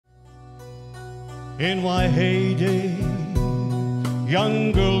In my heyday,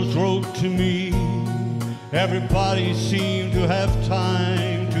 young girls wrote to me. Everybody seemed to have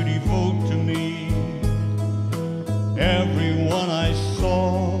time to devote to me. Everyone I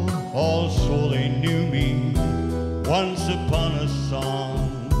saw, also they knew me. Once upon a song,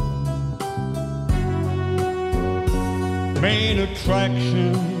 main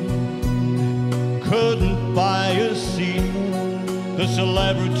attraction, couldn't buy a seat. The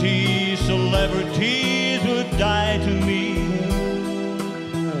celebrities would die to me.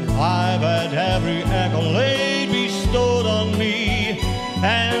 I've had every accolade bestowed on me,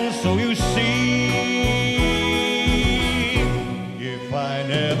 and so you see, if I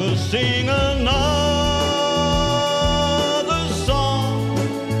never sing another song,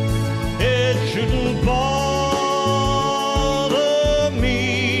 it shouldn't bother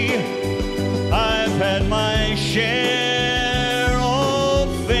me. I've had my share of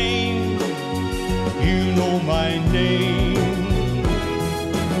fame, you know my name.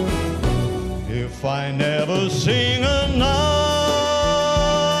 If I never sing another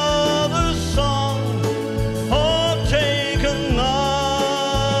song or take another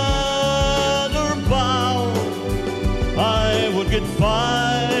bow, I would get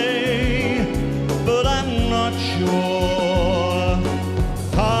by, but I'm not sure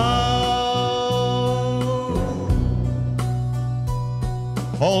how.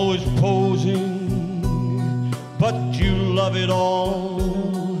 Always posing, but you love it all,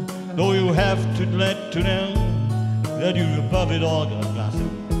 though you have to let to them that you're above it all.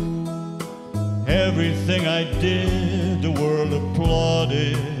 Everything I did, the world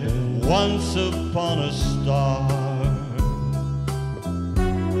applauded. Once upon a star,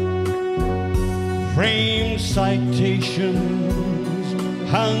 framed citations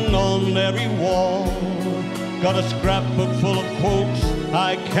hung on every wall. Got a scrapbook full of quotes,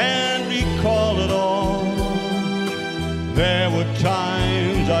 I can't recall it all. There were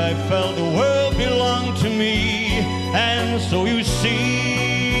times I felt the world belonged to me, and so you see,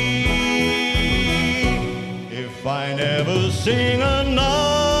 if I never sing another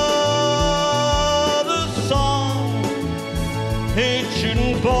song, it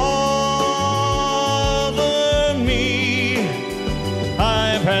shouldn't bother me.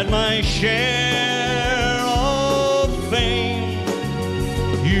 I've had my share of fame,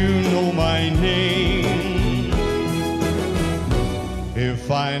 you know my name.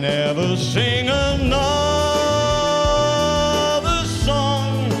 If I never sing another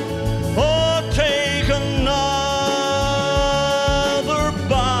song or take another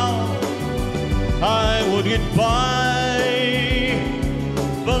bow, I would get by,